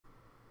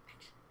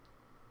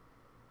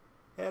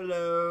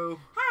Hello.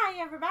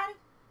 Hi, everybody.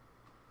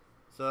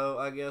 So,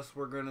 I guess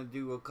we're going to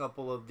do a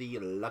couple of the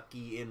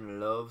Lucky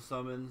in Love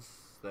summons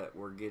that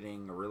we're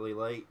getting really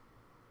late.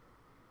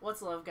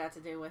 What's love got to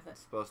do with it? It's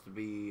supposed to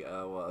be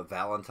a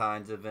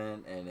Valentine's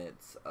event, and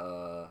it's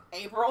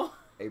April.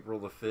 April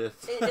the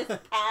 5th. It is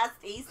past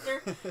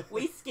Easter.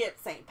 We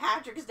skipped St.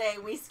 Patrick's Day.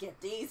 We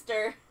skipped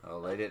Easter. Oh,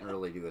 they didn't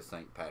really do a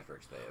St.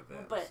 Patrick's Day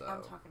event. But so.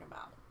 I'm talking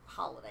about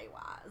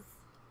holiday-wise.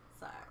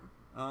 So.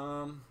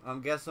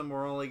 I'm guessing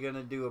we're only going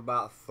to do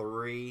about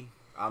 3.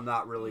 I'm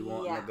not really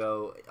wanting to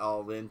go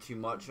all in too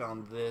much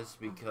on this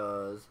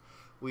because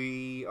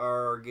we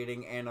are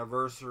getting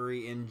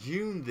anniversary in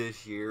June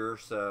this year,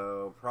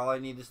 so probably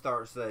need to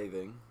start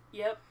saving.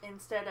 Yep,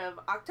 instead of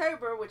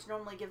October, which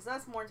normally gives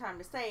us more time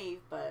to save,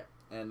 but...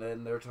 And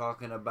then they're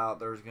talking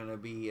about there's going to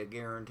be a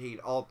guaranteed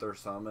altar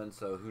summon,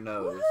 so who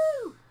knows?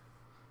 Woo!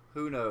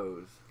 Who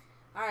knows?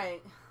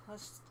 Alright,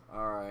 let's...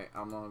 Alright,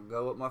 I'm going to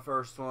go with my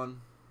first one.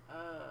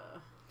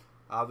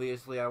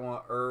 Obviously, I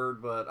want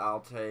Erd, but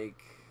I'll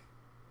take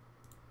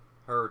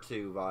her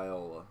too,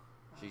 Viola.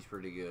 She's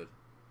pretty good.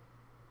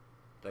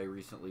 They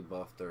recently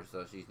buffed her,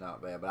 so she's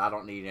not bad. But I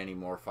don't need any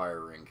more Fire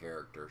Ring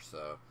characters,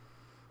 so...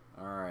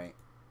 Alright.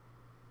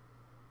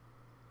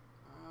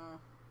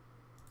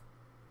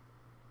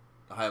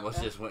 I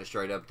almost just went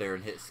straight up there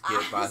and hit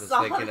skip. I was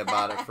thinking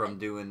about it from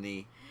doing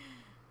the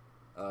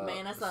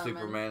mana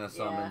Super Mana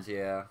Summons,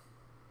 yeah.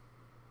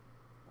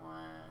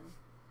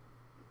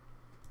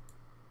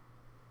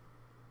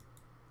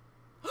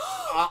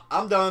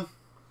 I'm done.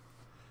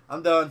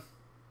 I'm done.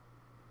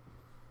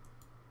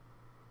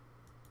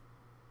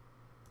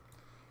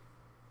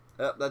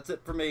 Yep, that's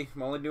it for me.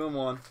 I'm only doing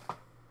one.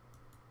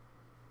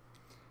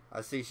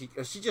 I see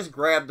she just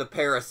grabbed a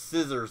pair of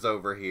scissors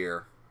over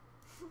here.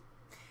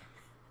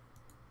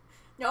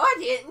 No, I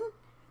didn't.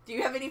 Do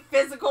you have any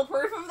physical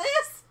proof of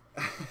this?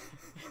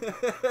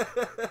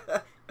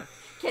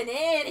 Can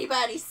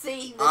anybody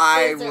see the scissors?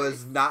 I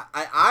was not.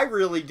 I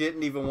really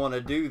didn't even want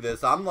to do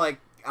this.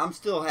 I'm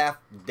still half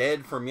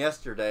dead from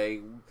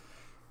yesterday,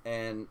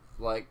 and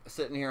like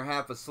sitting here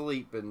half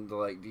asleep, and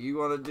like, do you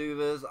want to do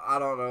this? I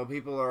don't know.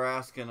 People are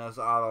asking us.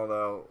 I don't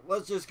know.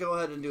 Let's just go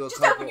ahead and do a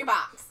couple. Just open your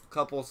box.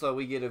 Couple, so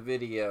we get a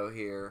video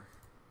here.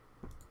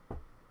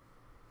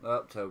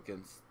 Up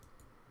tokens.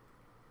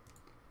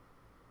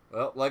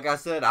 Well, like I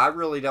said, I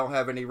really don't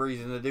have any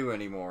reason to do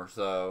anymore.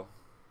 So,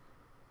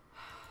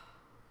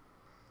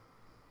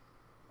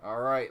 all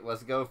right,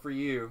 let's go for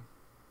you.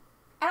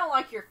 I don't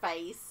like your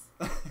face.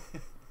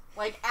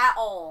 Like, at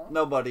all.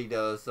 Nobody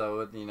does,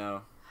 so, you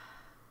know.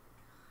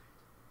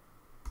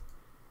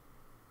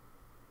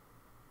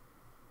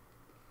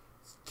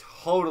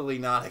 Totally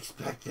not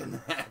expecting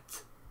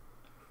that.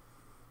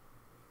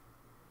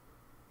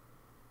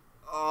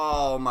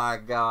 Oh, my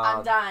God.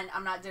 I'm done.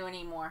 I'm not doing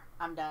anymore.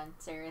 I'm done.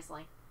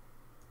 Seriously.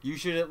 You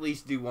should at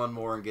least do one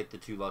more and get the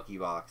 2 lucky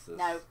boxes.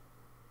 No.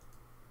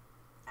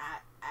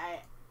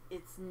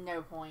 It's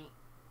no point.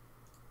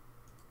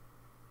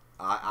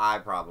 I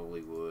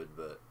probably would,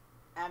 but...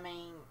 I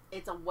mean,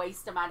 it's a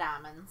waste of my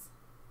diamonds.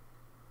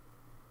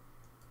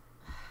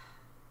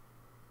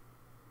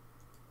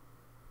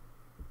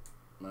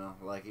 Well,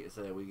 like I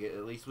said,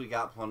 at least we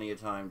got plenty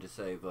of time to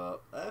save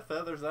up.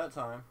 Feathers that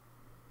time.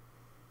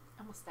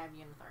 I'm gonna stab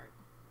you in the throat.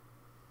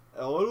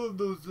 Oh, I love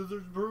those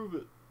scissors. Prove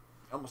it.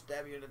 I'm gonna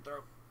stab you in the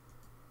throat.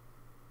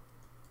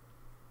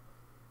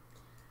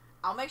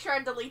 I'll make sure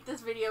I delete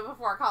this video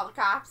before I call the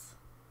cops.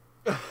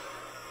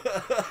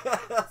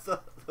 That's so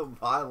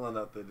violent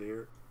up in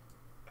here.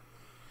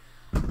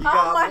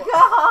 Oh my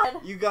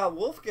God! You got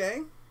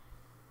Wolfgang.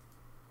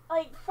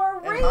 Like, for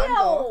and real!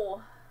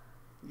 Heimdall.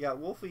 You got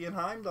Wolfie and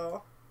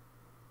Heimdall.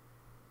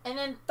 And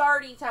then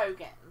 30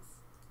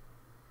 tokens.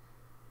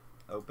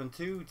 Open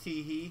 2,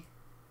 Teehee.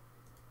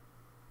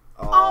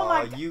 Oh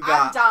my God! You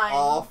got I'm done.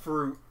 all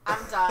fruit.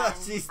 I'm done.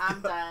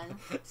 I'm done.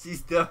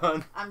 She's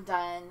done. I'm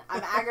done.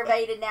 I'm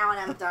aggravated now and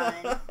I'm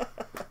done.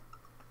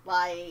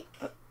 Like...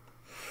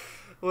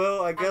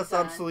 Well, I guess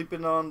I'm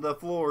sleeping on the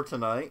floor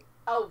tonight.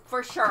 Oh,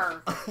 for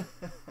sure.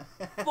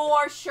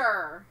 For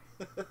sure.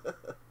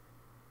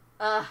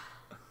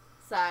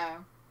 So.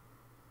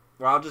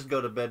 Well, I'll just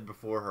go to bed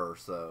before her,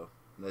 so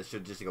that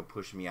should just go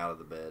push me out of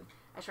the bed.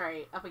 That's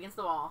right. Up against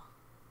the wall.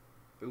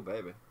 Ooh,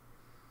 baby.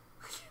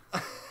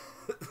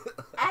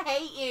 I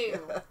hate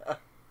you.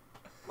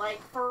 Like,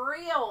 for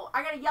real.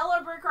 I got a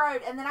yellow brick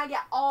road and then I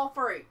get all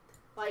fruit.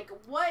 Like,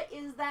 what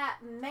is that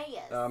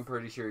mess? I'm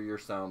pretty sure your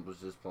sound was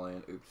just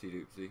playing oopsie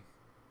doopsie.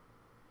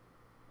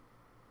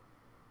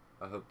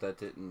 I hope that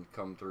didn't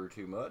come through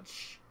too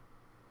much.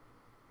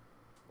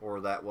 Or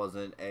that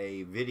wasn't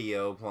a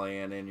video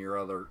playing in your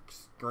other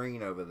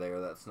screen over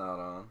there that's not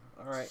on.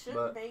 Alright,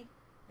 Shouldn't be.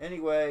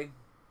 Anyway,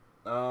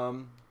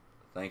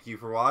 thank you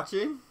for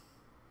watching.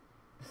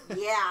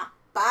 Yeah.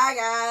 Bye,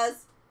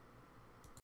 guys.